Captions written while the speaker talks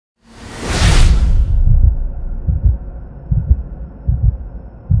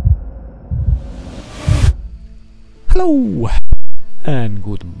Hello and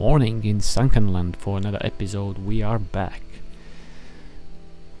good morning in Sunkenland for another episode. We are back.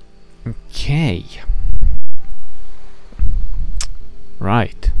 Okay.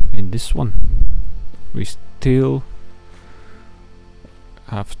 Right, in this one we still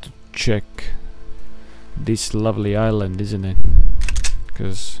have to check this lovely island, isn't it?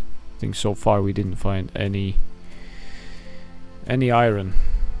 Because I think so far we didn't find any iron,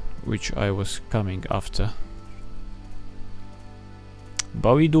 which I was coming after.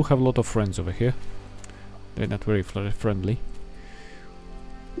 But we do have a lot of friends over here. They're not very friendly.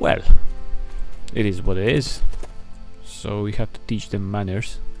 Well, it is what it is. So we have to teach them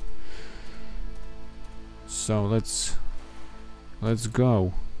manners. So let's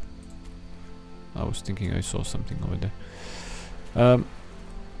go. I was thinking I saw something over there.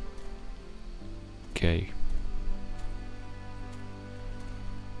 Okay.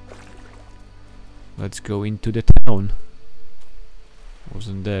 Let's go into the town.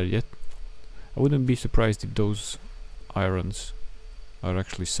 Wasn't there yet. I wouldn't be surprised if those irons are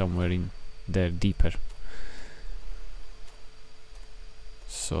actually somewhere in there deeper.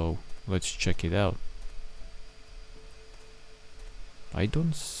 So let's check it out. I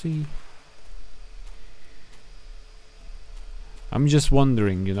don't see. I'm just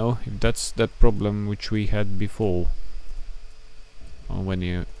wondering, you know, if that's that problem which we had before on one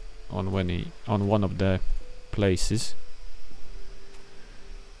of the places.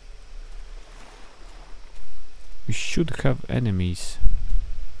 We should have enemies.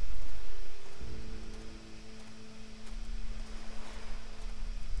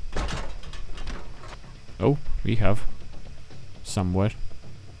 Oh, we have somewhere.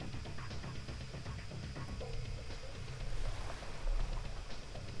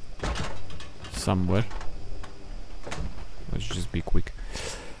 Let's just be quick.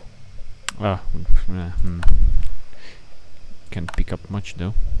 Can't pick up much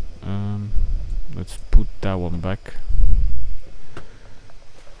though. Let's put that one back.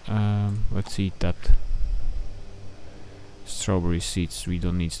 Let's eat that. Strawberry seeds. We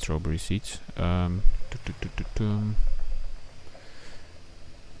don't need strawberry seeds. I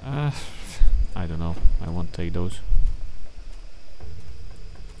don't know. I won't take those.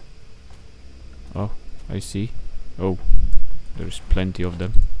 Oh, I see. Oh, there's plenty of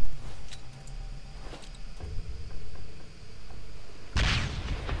them.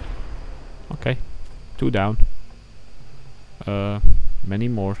 Okay, 2 down. Many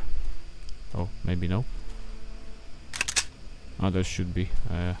more. Oh, maybe no. Oh, there should be.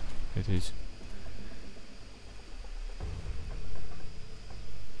 It is.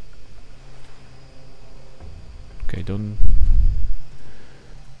 Okay, don't.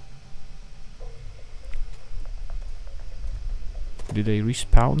 Did they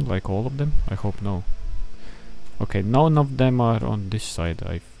respawn like all of them? I hope no. Okay, none of them are on this side,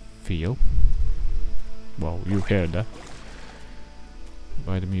 I feel. Well, you hear that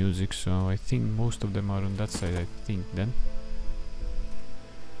by the music, so I think most of them are on that side, I think then.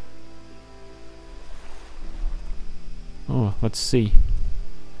 Oh, let's see.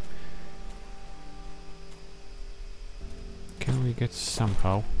 Can we get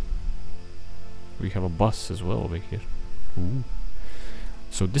somehow? We have a bus as well over here. Ooh.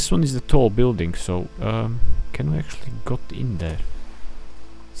 So this one is the tall building, so can we actually got in there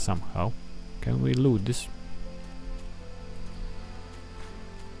somehow? Can we loot this?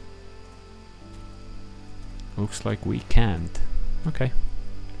 Looks like we can't. Okay.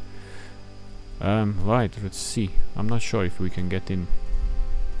 Right, let's see. I'm not sure if we can get in.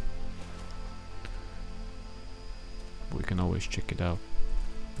 We can always check it out.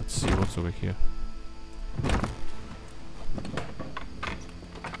 Let's see what's over here.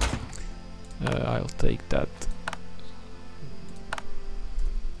 I'll take that.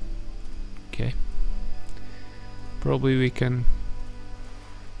 Okay. Probably we can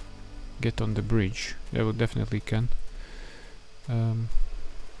get on the bridge. Yeah, we definitely can.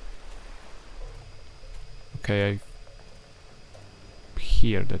 Okay, I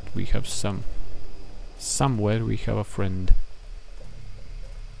hear that we have somewhere we have a friend.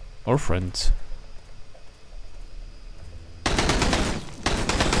 Or friends.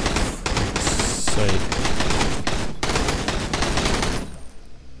 Sake.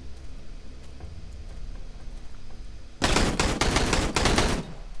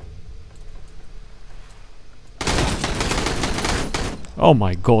 Oh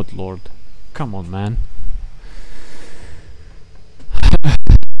my god, Lord. Come on, man.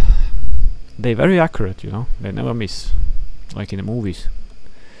 They're very accurate, you know. They never miss. Like in the movies.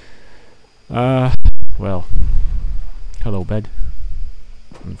 Well. Hello, bed.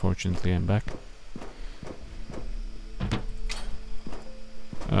 Unfortunately, I'm back.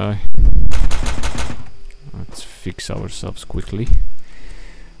 Let's fix ourselves quickly.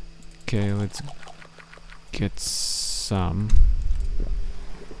 Okay, let's get some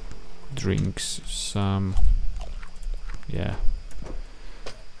drinks, some... yeah.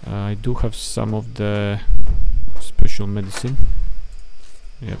 I do have some of the special medicine.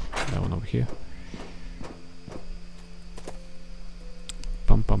 Yep, that one over here.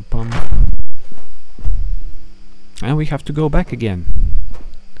 Pum pum pum. And we have to go back again.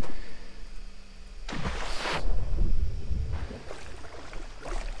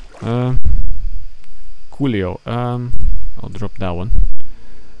 Coolio. I'll drop that one.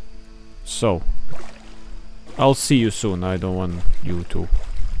 So, I'll see you soon. I don't want you to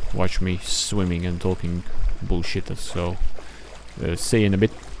watch me swimming and talking bullshit. So, see you in a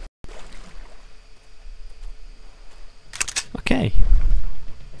bit. Okay.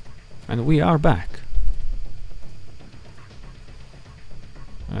 And we are back.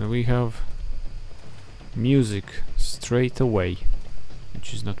 And we have music straight away,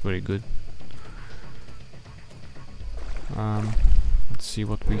 which is not very good. Let's see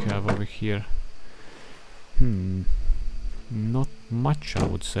what we have over here. Not much, I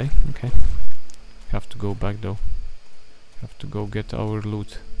would say. Okay. Have to go back though. Have to go get our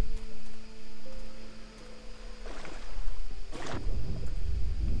loot.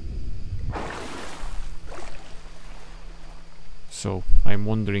 So, I'm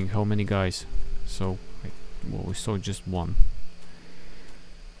wondering how many guys. So, well, we saw just one.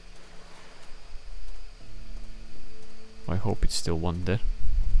 I hope it's still one there.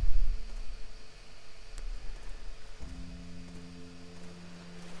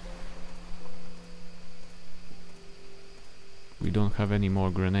 We don't have any more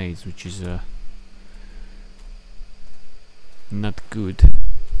grenades, which is not good.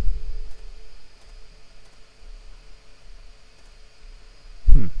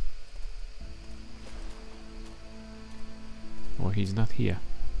 Oh, he's not here,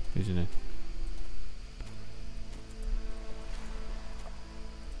 isn't it?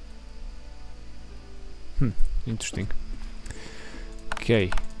 Interesting.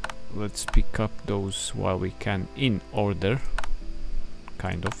 Okay, let's pick up those while we can in order.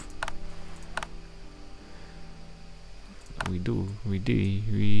 Kind of. We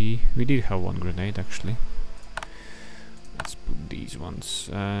did have one grenade actually. Let's put these ones,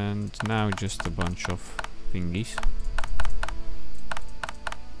 and now just a bunch of thingies.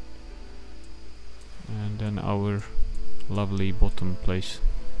 And then our lovely bottom place.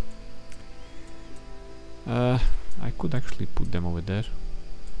 I could actually put them over there.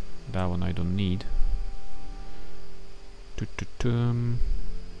 That one I don't need.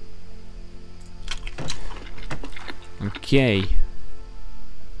 Okay.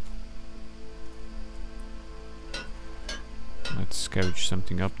 Let's scavenge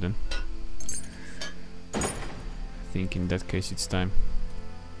something up then. I think in that case it's time.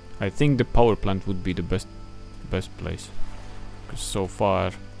 I think the power plant would be the best place, because so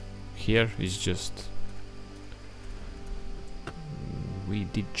far here is just... we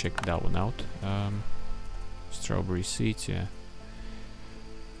did check that one out. Strawberry seeds, yeah.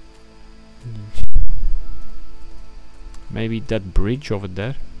 Maybe that bridge over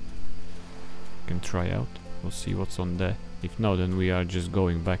there can try out. We'll see what's on there. If not, then we are just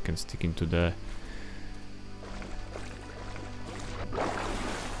going back and sticking to the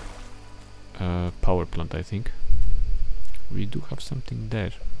power plant, I think. We do have something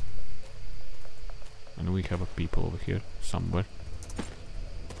there. And we have a people over here somewhere.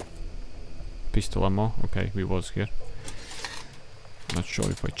 Pistol ammo, okay, we was here. Not sure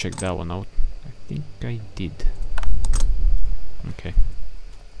if I checked that one out. I think I did. Okay.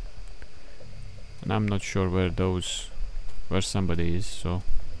 And I'm not sure where somebody is, so...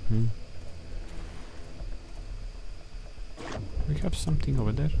 We have something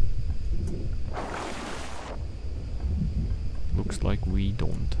over there. Looks like we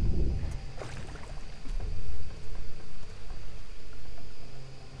don't.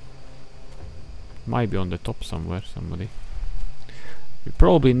 Might be on the top somewhere, somebody. We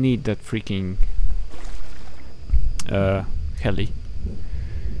probably need that freaking heli,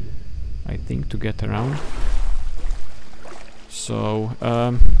 I think, to get around. So,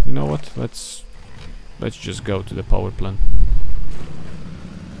 you know what? Let's just go to the power plant.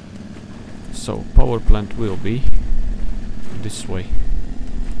 So, power plant will be this way.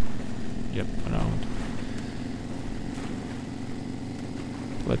 Yep, around.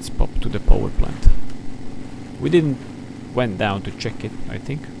 Let's pop to the power plant. We didn't went down to check it, I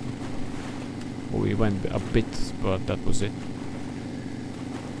think. We went a bit, but that was it.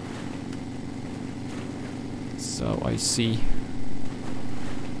 So I see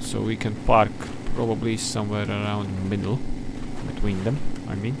So we can park probably somewhere around middle between them,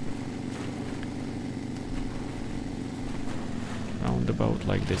 I mean. Roundabout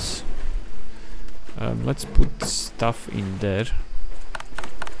like this. Let's put stuff in there.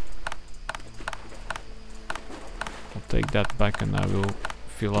 I'll take that back and I will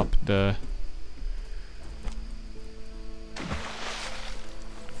fill up the...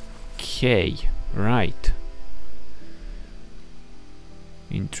 Okay, right.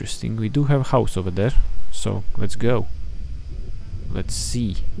 Interesting. We do have a house over there, so let's go. Let's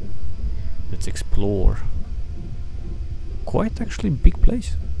see. Let's explore. Quite actually big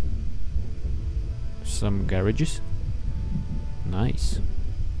place. Some garages. Nice.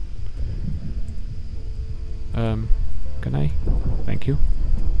 Can I? Thank you.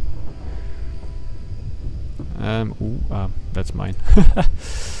 That's mine.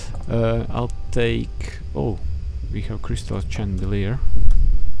 I'll take... Oh, we have crystal chandelier.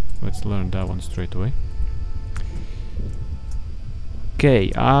 Let's learn that one straight away.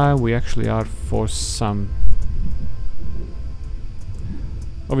 Okay, we actually are for some...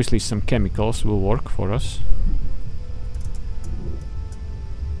 Obviously some chemicals will work for us.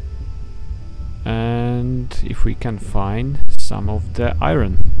 And if we can find some of the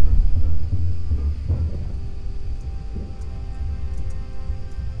iron.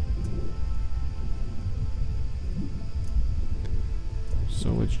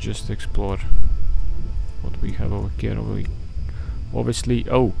 So let's just explore what we have over here. Obviously,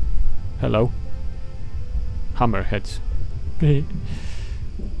 oh, hello, hammerheads.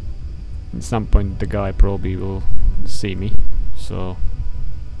 At some point the guy probably will see me, so,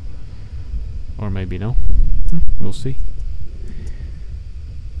 or maybe no, we'll see.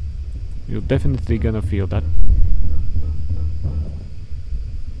 You're definitely gonna feel that.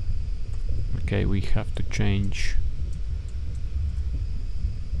 Okay, we have to change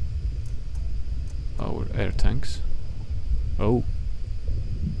our air tanks. Oh,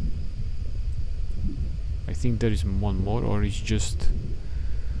 I think there is one more, or it's just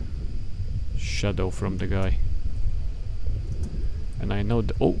shadow from the guy. And I know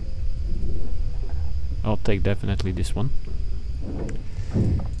the... Oh, I'll take definitely this one.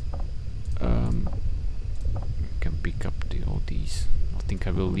 Can pick up all these. I think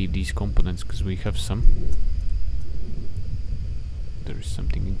I will leave these components because we have some. There is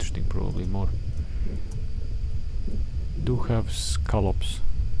something interesting, probably more. Do have scallops.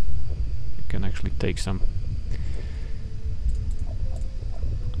 You can actually take some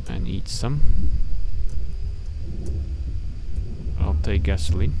and eat some. I'll take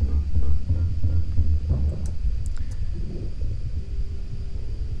gasoline.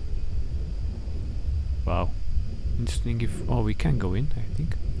 Wow, interesting. If we can go in, I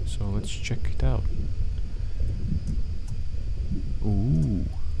think. So let's check it out. Ooh.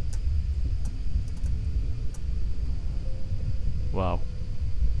 Wow.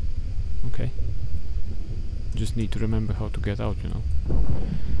 Okay. Just need to remember how to get out, you know.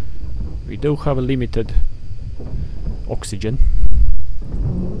 We do have a limited oxygen.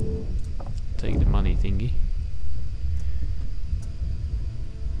 Take the money thingy.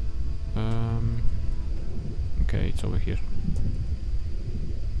 Okay, it's over here.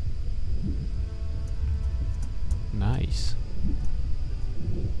 Nice.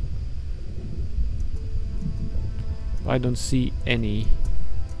 I don't see any.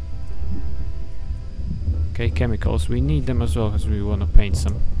 Okay, chemicals. We need them as well because we want to paint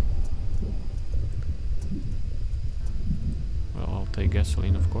some. Well, I'll take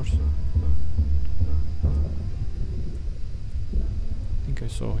gasoline, of course. I think I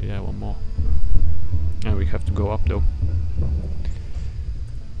saw, yeah, one more. And we have to go up though.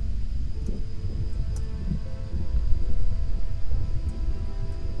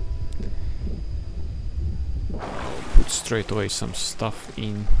 Put straight away some stuff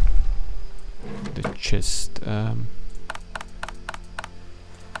in the chest. I'll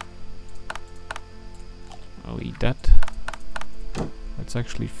eat that. Let's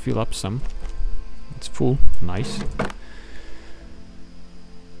actually fill up some. It's full. Nice.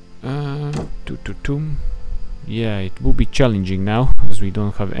 Yeah, it will be challenging now as we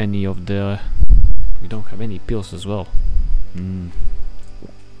don't have any of the... We don't have any pills as well.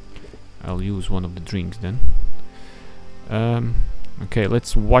 I'll use one of the drinks then. Okay,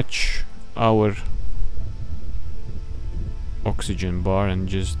 let's watch our oxygen bar and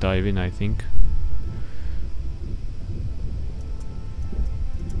just dive in, I think.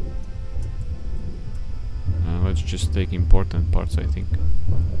 Let's just take important parts, I think.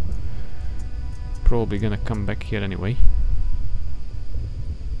 Probably gonna come back here anyway.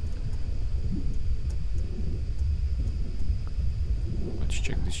 Let's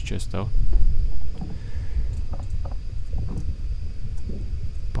check this chest out.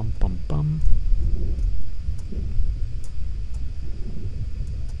 Pum pum pum.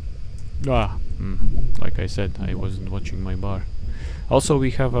 Like I said, I wasn't watching my bar. Also,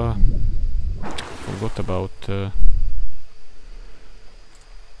 we have a... forgot about our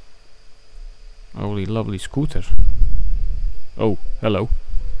lovely scooter. Oh, hello.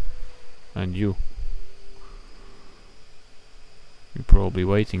 And you. You're probably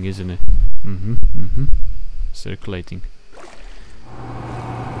waiting, isn't it? Circulating.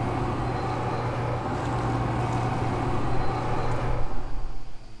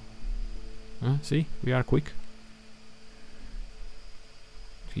 See, we are quick.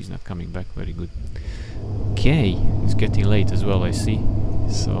 He's not coming back, very good. Okay, it's getting late as well, I see.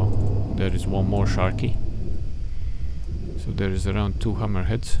 So, there is one more sharky. So there is around 2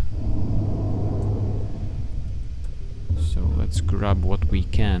 hammerheads. So let's grab what we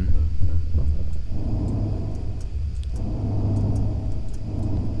can.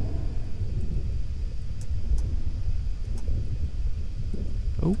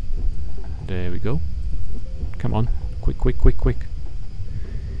 Oh, there we go. Come on, quick, quick, quick, quick.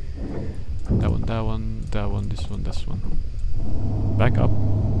 That one, that one, that one, this one, this one. Back up.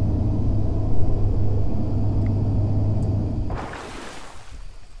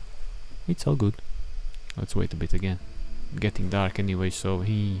 It's all good. Let's wait a bit again. Getting dark anyway, so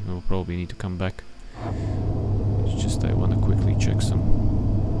he will probably need to come back. It's just I wanna quickly check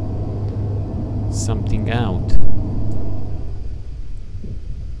something out.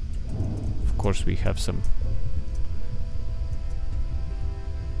 Of course we have some.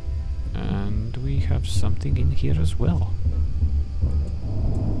 And we have something in here as well.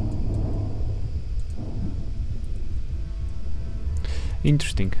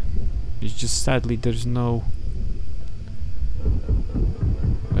 Interesting. It's just sadly there's no...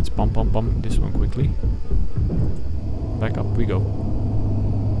 Let's pump this one quickly. Back up we go.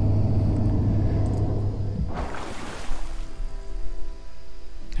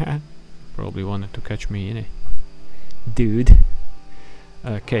 Probably wanted to catch me, innit? Dude.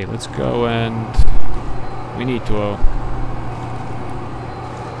 Okay, let's go, and we need to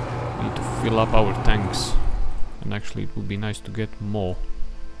fill up our tanks, and actually it would be nice to get more.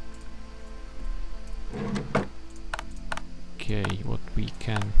 Okay, what we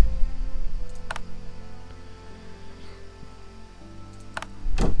can.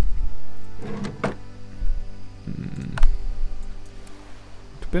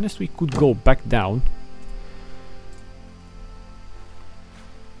 To be honest, we could go back down.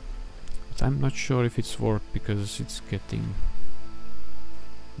 But I'm not sure if it's worth, because it's getting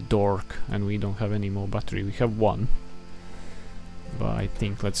dark and we don't have any more battery. We have one. But I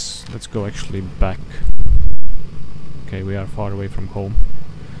think let's go actually back. Okay, we are far away from home.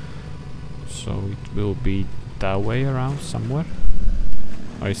 So it will be that way around somewhere.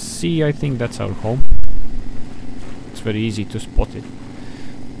 I think that's our home. It's very easy to spot it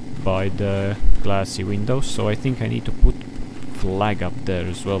by the glassy windows, so I think I need to put flag up there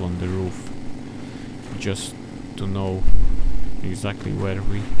as well on the roof, just to know exactly where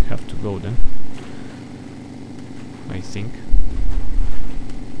we have to go then, I think.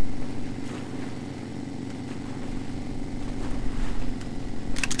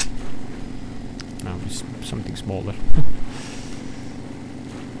 Now it's something smaller.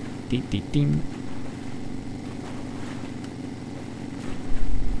 Ding.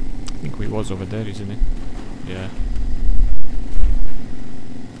 I think we was over there, isn't it? Yeah.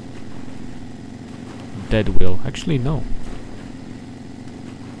 Dead wheel. Actually, no.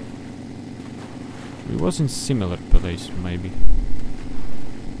 We was in similar place, maybe.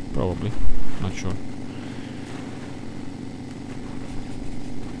 Probably. Not sure.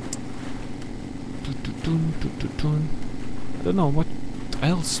 I don't know what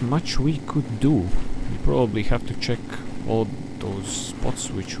else much we could do. We probably have to check all those spots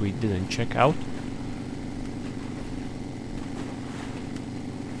which we didn't check out,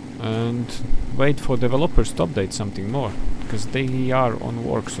 and wait for developers to update something more, because they are on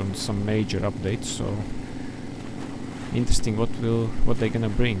works on some major updates. So interesting what they're gonna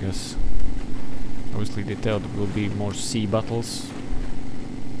bring us. Obviously they tell there will be more sea battles.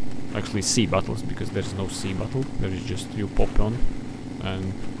 Actually sea battles, because there's no sea battle, there is just you pop on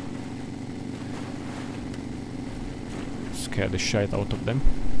and scare the shit out of them,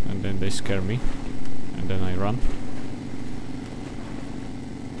 and then they scare me, and then I run.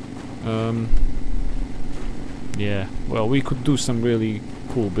 Yeah, well, we could do some really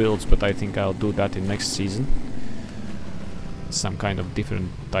cool builds, but I think I'll do that in next season. Some kind of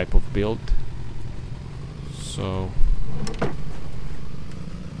different type of build. So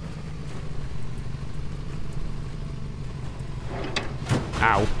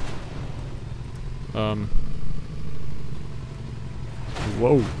Ow.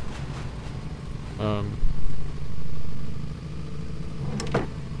 Whoa.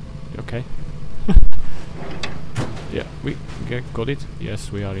 Okay. Yeah, we got it.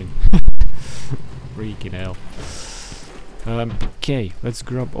 Yes, we are in. Freaking hell. Okay, let's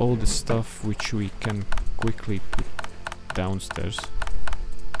grab all the stuff which we can quickly put downstairs,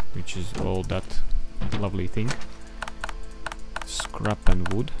 which is all that lovely thing. Scrap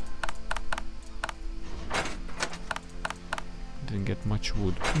and wood. Didn't get much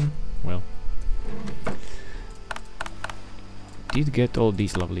wood. Well, did get all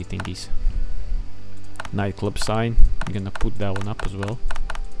these lovely thingies. Nightclub sign. I'm gonna put that one up as well.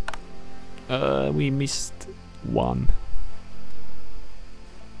 We missed one.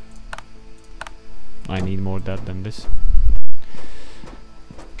 I need more that than this.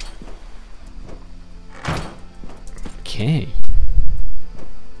 Okay.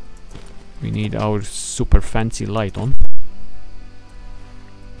 We need our super fancy light on.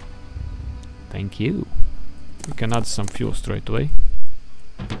 Thank you. We can add some fuel straight away.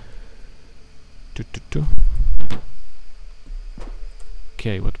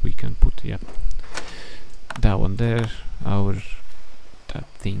 Okay, what we can put, yeah. That one there, that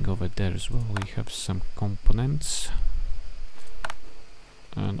thing over there as well. We have some components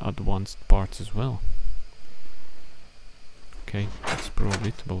and advanced parts as well. Okay, that's probably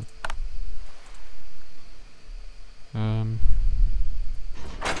it about.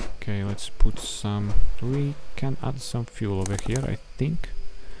 Okay, let's put some. We can add some fuel over here, I think.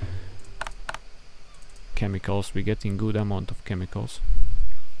 Chemicals, we're getting good amount of chemicals.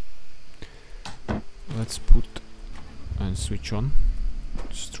 Let's put and switch on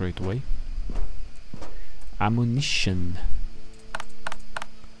straight away. Ammunition.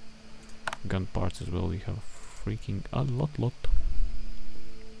 Gun parts as well, we have freaking a lot.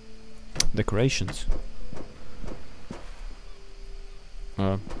 Decorations.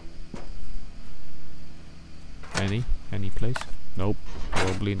 Any place? Nope,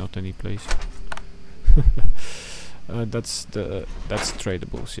 probably not any place. That's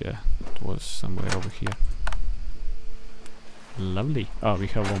tradables, yeah. It was somewhere over here. Lovely. Ah, we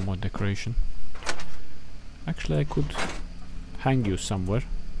have one more decoration. Actually, I could hang you somewhere.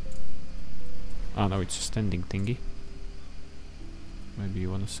 Ah, no, it's a standing thingy. Maybe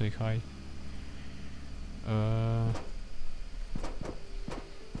you wanna say hi.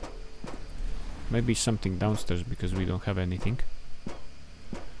 Maybe something downstairs because we don't have anything.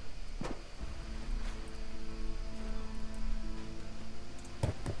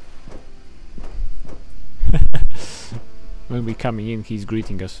 When we coming in, he's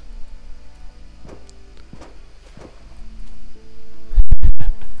greeting us.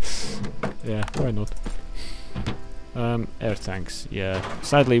 Yeah, why not? Air tanks, yeah.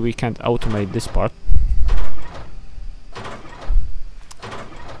 Sadly, we can't automate this part.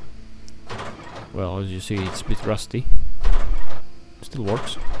 Well, as you see, it's a bit rusty. Still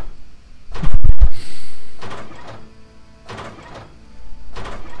works.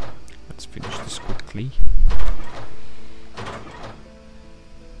 Let's finish this quickly.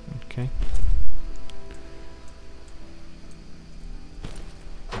 Okay.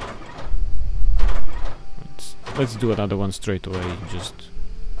 Let's do another one straight away, just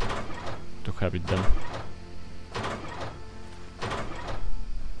to have it done.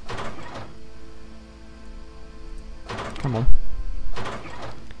 Come on.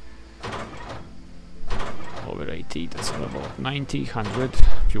 Over 80, that's about 90, 100.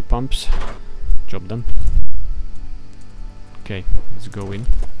 Few pumps. Job done. Okay, let's go in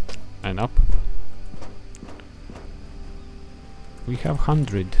and up. We have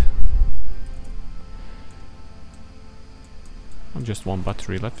 100. And just one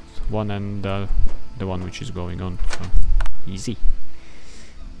battery left. One and the one which is going on. So easy.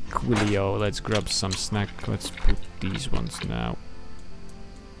 Coolio, let's grab some snack. Let's put these ones now.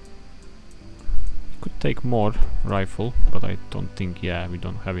 Could take more rifle, but I don't think, yeah, we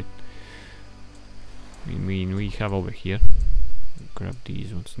don't have it. I mean, we have over here. Grab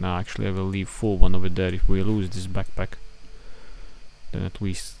these ones. Now, actually, I will leave full one over there. If we lose this backpack, then at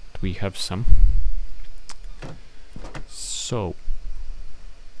least we have some. So,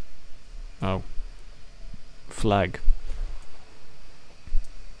 oh, flag.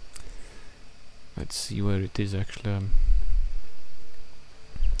 Let's see where it is actually.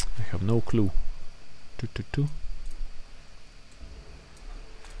 I have no clue.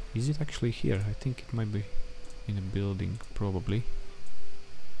 Is it actually here? I think it might be in a building, probably.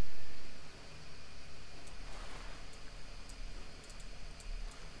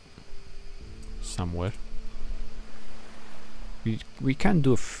 Somewhere. We can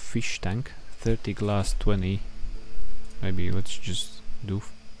do a fish tank. 30 glass, 20. Maybe let's just do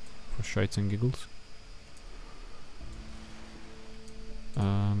for shites and giggles.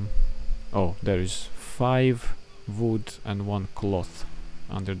 Oh, there is 5 wood and 1 cloth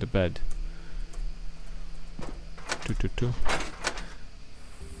under the bed. 2.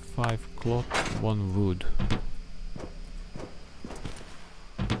 5 cloth, 1 wood.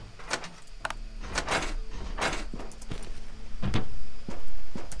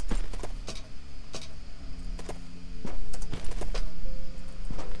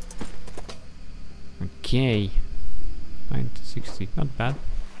 Okay, 960, not bad.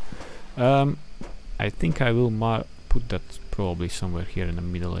 I think I will put that probably somewhere here in the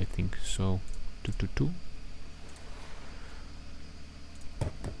middle, I think. So 2.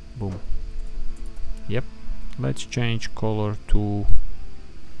 Boom. Yep. Let's change color to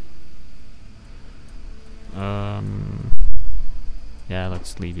yeah,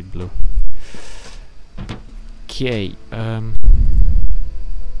 let's leave it blue. Okay.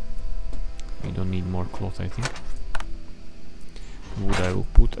 We don't need more cloth, I think. Wood I will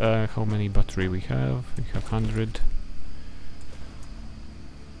put. How many battery we have? We have 100.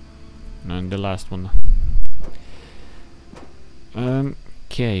 And the last one.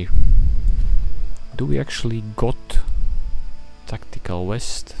 Okay. Do we actually got tactical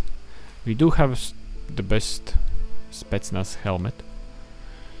vest? We do have the best Spetsnaz helmet.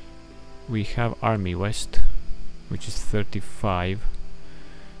 We have army vest, which is 35.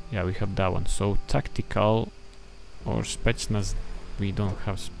 Yeah, we have that one. So tactical or Spetsnaz, we don't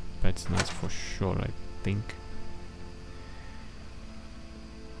have Spetsnaz for sure, I think.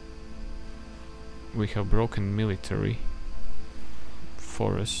 We have broken military,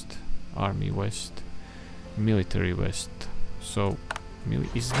 forest, army vest, military vest. So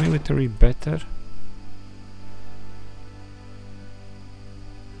is military better?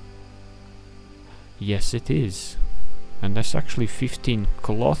 Yes, it is. And that's actually 15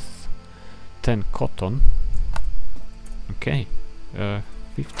 cloth, 10 cotton. Okay,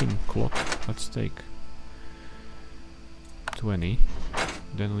 15 cloth. Let's take 20.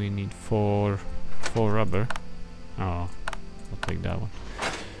 Then we need 4 rubber. Oh, I'll take that one.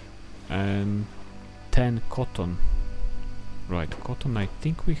 And 10 cotton. Right, cotton. I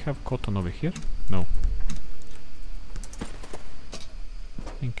think we have cotton over here. No. I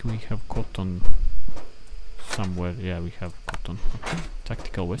think we have cotton somewhere. Yeah, we have cotton. Okay,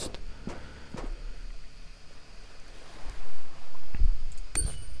 tactical vest.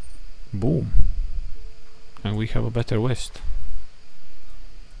 Boom. And we have a better vest.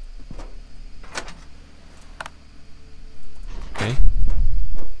 Okay.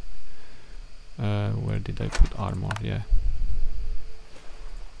 Where did I put armor? Yeah.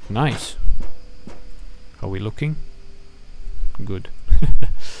 Nice. How we looking? Good.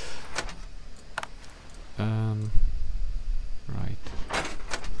 Right.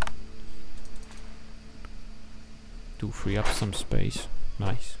 To free up some space.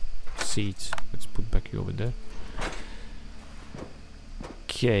 Nice. Seats. Let's put back you over there.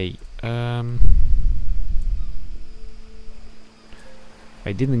 Okay. I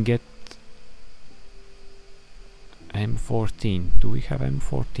didn't get M14. Do we have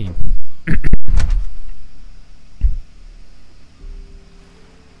M14?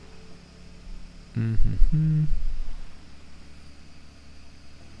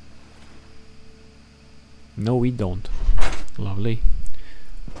 No, we don't. Lovely.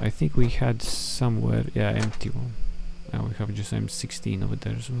 I think we had somewhere, yeah, empty one. Now we have just M16 over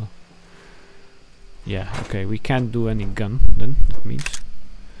there as well. Yeah, okay, we can't do any gun then, that means.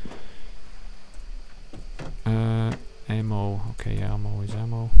 Ammo, okay, ammo is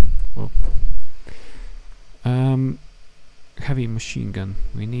ammo. Well, heavy machine gun.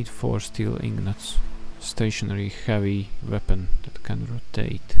 We need 4 steel ingots. Stationary heavy weapon that can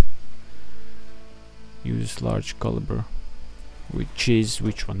rotate. Use large caliber.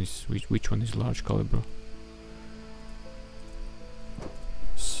 Which one is large caliber?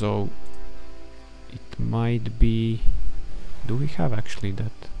 So it might be. Do we have actually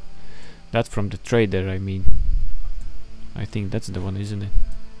that? That from the trader, I mean. I think that's the one, isn't it?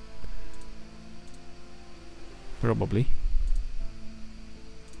 Probably.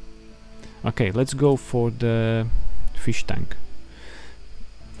 Okay, let's go for the fish tank.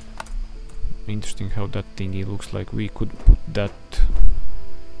 Interesting how that thingy looks like. We could put that.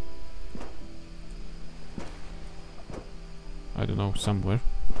 I don't know, somewhere.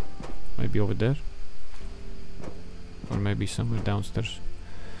 Maybe over there. Or maybe somewhere downstairs.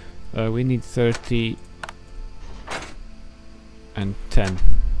 We need 30 and 10.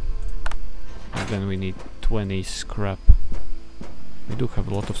 And then we need 20 scrap. We do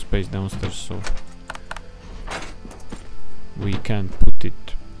have a lot of space downstairs, so we can put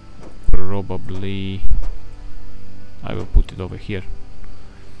it probably... I will put it over here.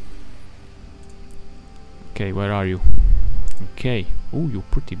 Okay, where are you? Okay. Oh, you're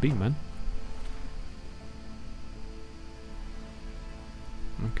pretty big, man.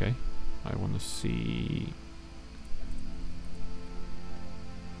 Okay. I wanna see...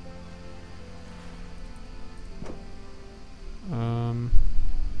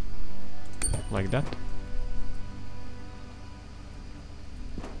 like that.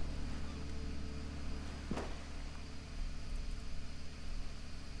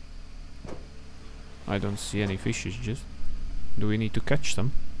 I don't see any fishes, just... Do we need to catch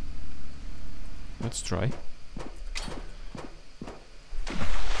some? Let's try.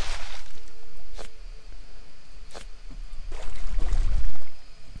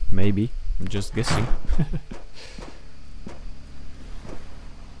 Maybe. I'm just guessing.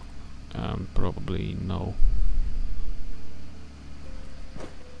 Probably no.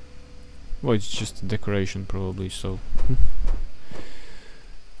 Well, it's just a decoration probably, so...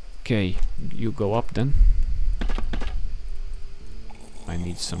 Okay, you go up then. I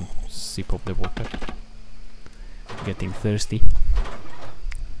need some sip of the water. Getting thirsty.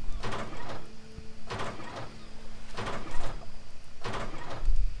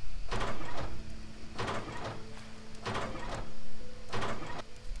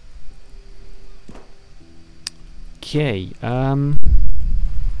 Okay,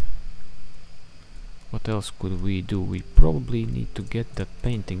 what else could we do? We probably need to get that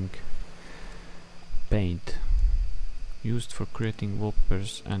paint used for creating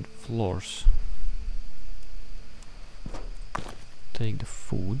wallpapers and floors. Take the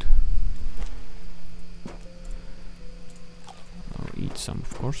food. I'll eat some,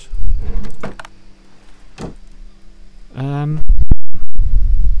 of course.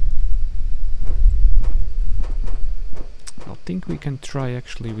 I think we can try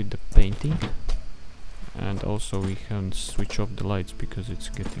actually with the painting, and also we can switch off the lights because it's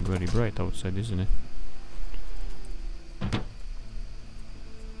getting very bright outside, isn't it?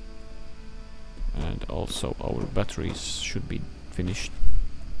 And also our batteries should be finished,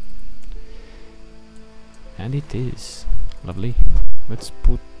 and it is lovely. Let's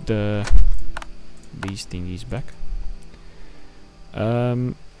put these thingies back.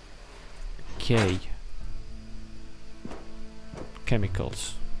 Okay.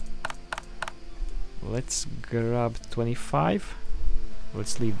 Chemicals. Let's grab 25.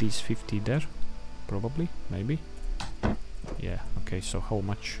 Let's leave these 50 there. Probably, maybe. Yeah, okay, so how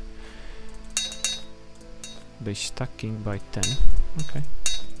much? They stacking by 10. Okay.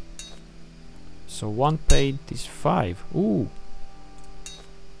 So one paint is 5. Ooh!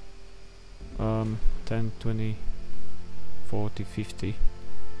 10, 20, 40, 50.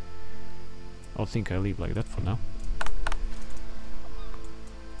 I think I leave like that for now.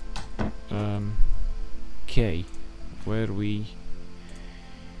 Okay, where we...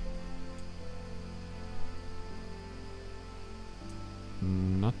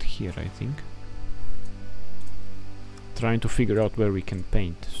 Not here, I think. Trying to figure out where we can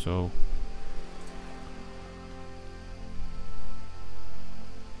paint, so...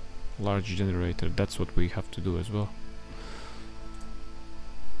 Large generator, that's what we have to do as well.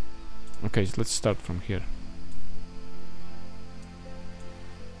 Okay, so let's start from here.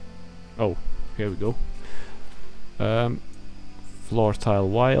 Oh, here we go. Floor tile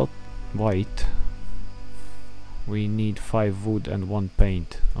white. We need 5 wood and 1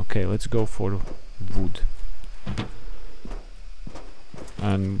 paint. Okay, let's go for wood.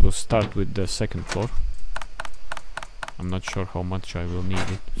 And we'll start with the second floor. I'm not sure how much I will need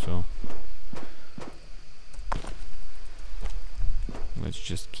it, so... Let's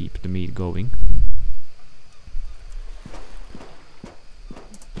just keep the meat going.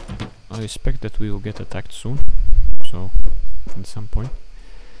 I expect that we will get attacked soon, so at some point.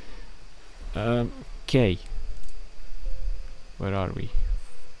 Okay, where are we?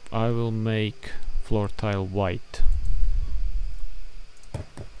 I will make floor tile white.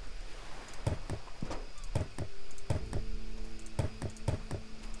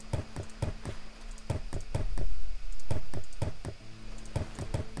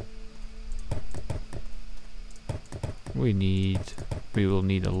 We will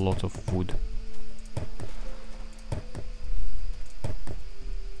need a lot of wood.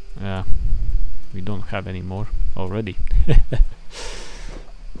 We don't have any more already.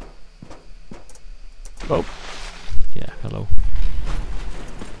 Oh, yeah, hello.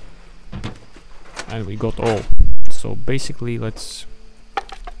 And we got all. So basically, let's...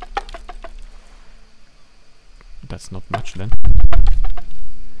 That's not much then.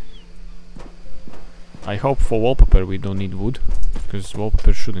 I hope for wallpaper we don't need wood, because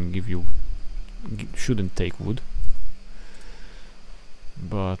wallpaper shouldn't give you shouldn't take wood.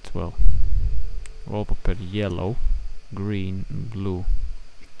 But well, wallpaper yellow, green, blue.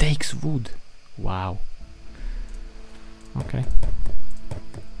 It takes wood. Wow. Okay.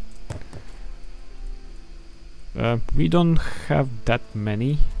 We don't have that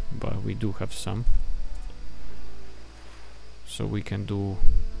many, but we do have some. So we can do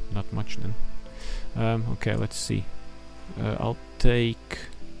not much then. Okay, let's see. I'll take...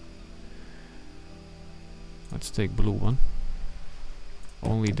 Let's take blue one.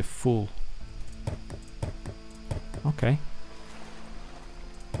 Only the full. Okay.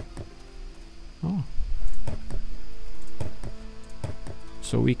 Oh.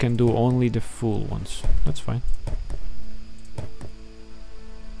 So we can do only the full ones. That's fine.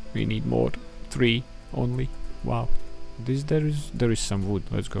 We need more. 3 only. Wow. There is some wood.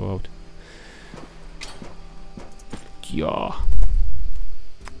 Let's go out. Yeah.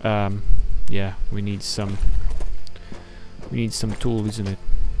 Yeah, we need some tool, isn't it?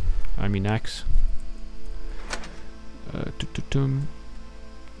 I mean axe.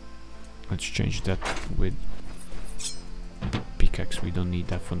 Let's change that with pickaxe. We don't need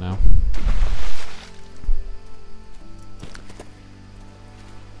that for now.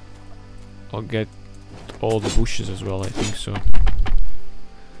 I'll get all the bushes as well, I think so.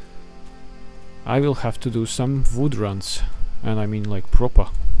 I will have to do some wood runs, and I mean like proper.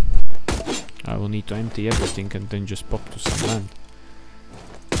 I will need to empty everything and then just pop to some land.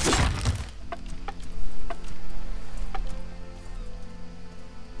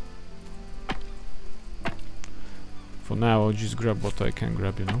 For now I'll just grab what I can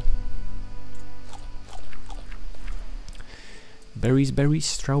grab, you know. Berries, berries,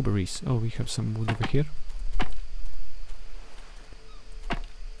 strawberries. Oh, we have some wood over here.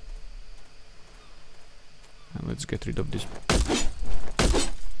 And let's get rid of this.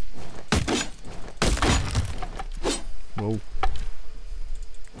 Whoa.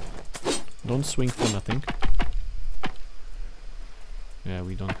 Don't swing for nothing. Yeah,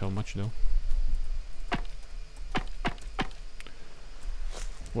 we don't have much though.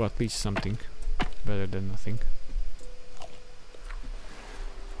 Well, at least something. Better than nothing.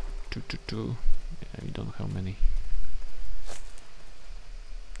 2, 2, 2. Yeah, we don't have many.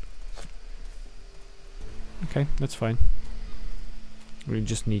 Okay, that's fine. We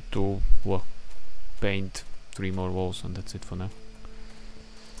just need to, well, paint 3 more walls and that's it for now.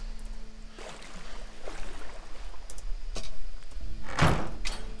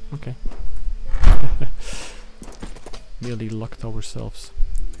 Okay. Nearly locked ourselves.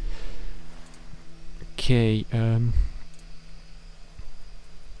 Okay,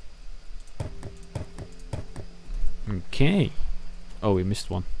 okay. Oh, we missed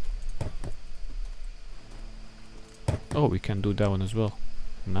one. Oh, we can do that one as well.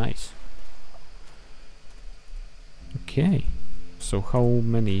 Nice. Okay. So how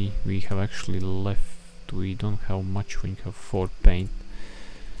many we have actually left? We don't have much. We have 4 paint.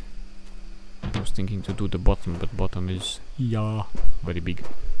 I was thinking to do the bottom, but bottom is, yeah, very big.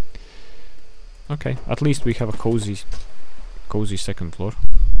 Okay, at least we have a cozy second floor.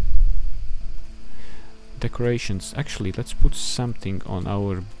 Decorations. Actually, let's put something on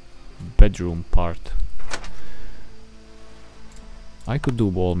our bedroom part. I could do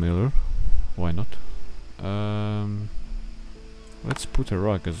wall mirror. Why not? Let's put a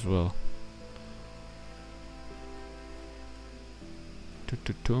rug as well.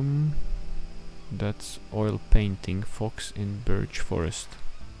 That's oil painting. Fox in birch forest.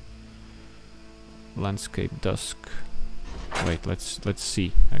 Landscape dusk. Wait, let's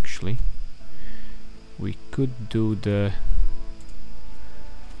see. Actually, we could do the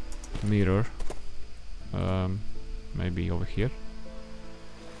mirror. Maybe over here.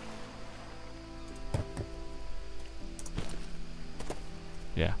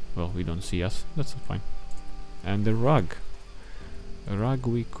 Yeah, well, we don't see us. That's fine. And the rug. A rug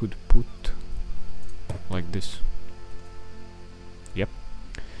we could put like this. Yep.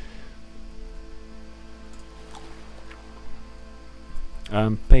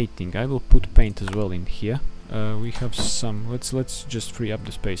 Painting. I will put paint as well in here. We have some. Let's just free up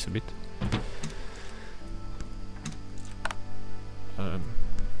the space a bit.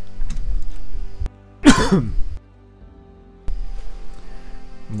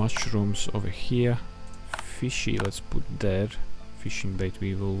 Mushrooms over here. Fishy, let's put there. Fishing bait,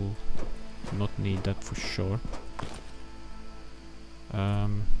 we will not need that for sure. Now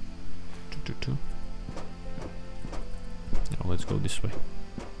let's go this way.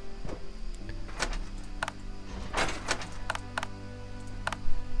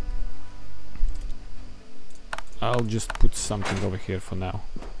 I'll just put something over here for now.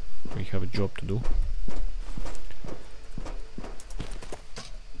 We have a job to do.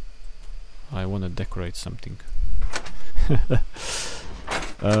 I wanna decorate something.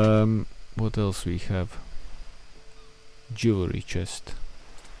 What else we have? Jewelry chest.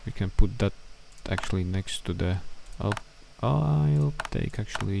 We can put that actually next to the... I'll take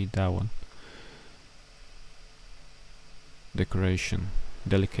actually that one. Decoration.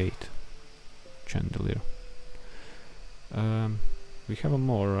 Delicate. Chandelier. We have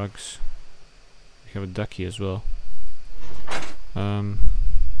more rugs. We have a ducky as well.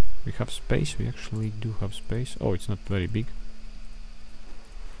 We have space. We actually do have space. Oh, it's not very big.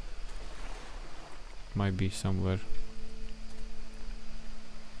 Might be somewhere.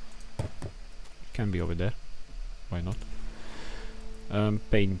 Can be over there. Why not?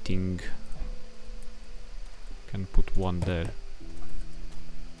 Painting. Can put one there.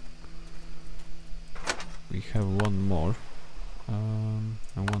 We have one more. And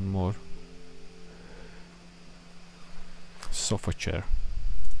one more. Sofa chair.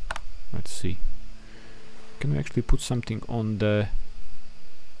 Let's see. Can we actually put something on the...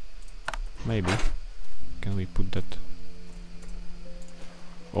 Maybe. Can we put that...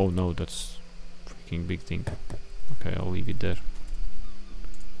 Oh no, that's freaking big thing. Okay, I'll leave it there.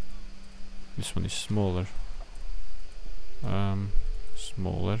 This one is smaller.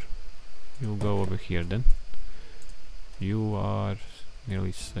 Smaller. You'll go over here then. You are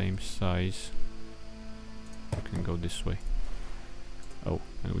nearly same size. You can go this way. Oh,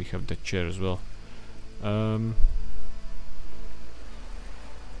 and we have that chair as well.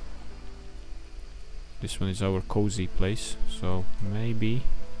 This one is our cozy place, so maybe...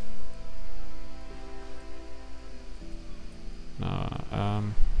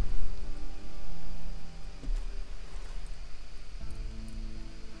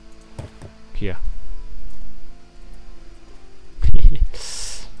 Here.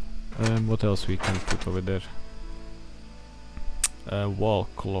 What else we can put over there? Wall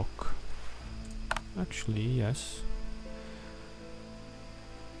clock. Actually, yes.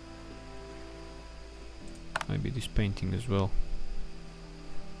 Maybe this painting as well.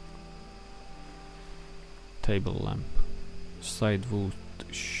 Table lamp. Side wood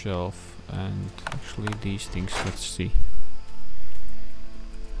shelf, and actually these things, let's see.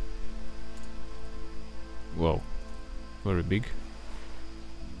 Whoa, very big.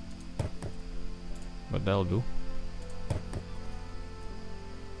 But that'll do.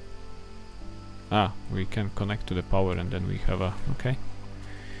 Ah, we can connect to the power and then we have a... okay.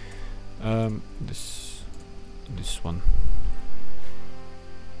 This one.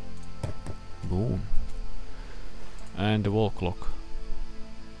 Boom. And the wall clock.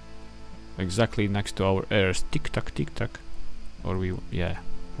 Exactly next to our ears. Tick tock, tick tock. Or we... yeah,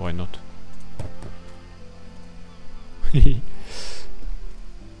 why not?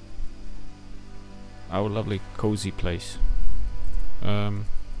 Our lovely cozy place. Can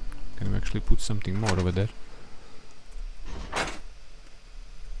we actually put something more over there?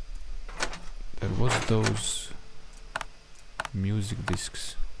 There was those music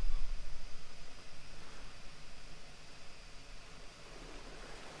discs.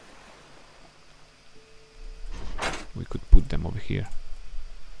 We could put them over here.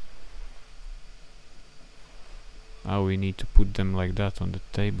 We need to put them like that on the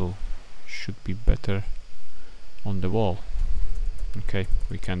table. Should be better on the wall. Okay,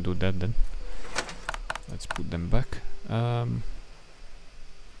 we can do that then. Let's put them back.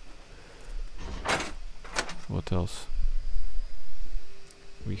 What else?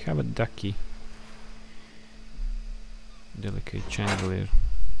 We have a ducky. Delicate chandelier.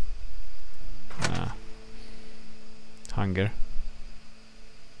 Hanger.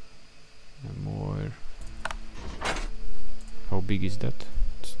 And more. How big is that?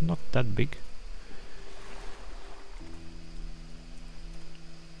 It's not that big.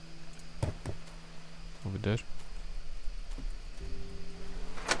 Over there.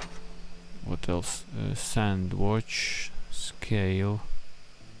 What else? Sand watch, scale,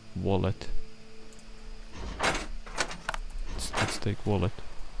 wallet. Let's take wallet.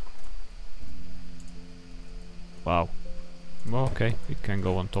 Wow. Okay, it can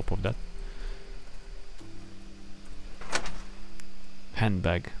go on top of that.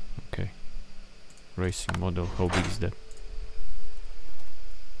 Handbag. Okay. Racing model. How big is that?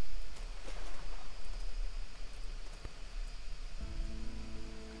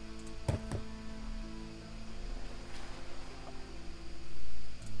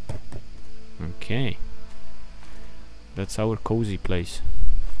 Okay. That's our cozy place.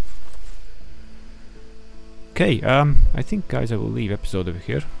 Okay, I think guys I will leave episode over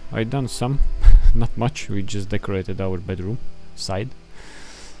here. I done some not much. We just decorated our bedroom side.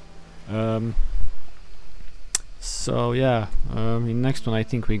 So yeah, in next one I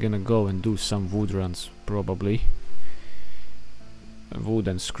think we're gonna go and do some wood runs, probably. Wood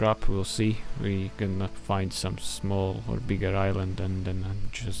and scrap, we'll see. We're gonna find some small or bigger island, and then I'm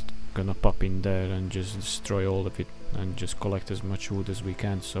just gonna pop in there and just destroy all of it and just collect as much wood as we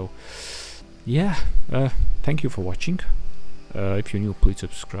can. So yeah, thank you for watching. If you're new, please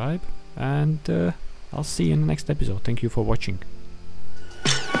subscribe, and I'll see you in the next episode. Thank you for watching.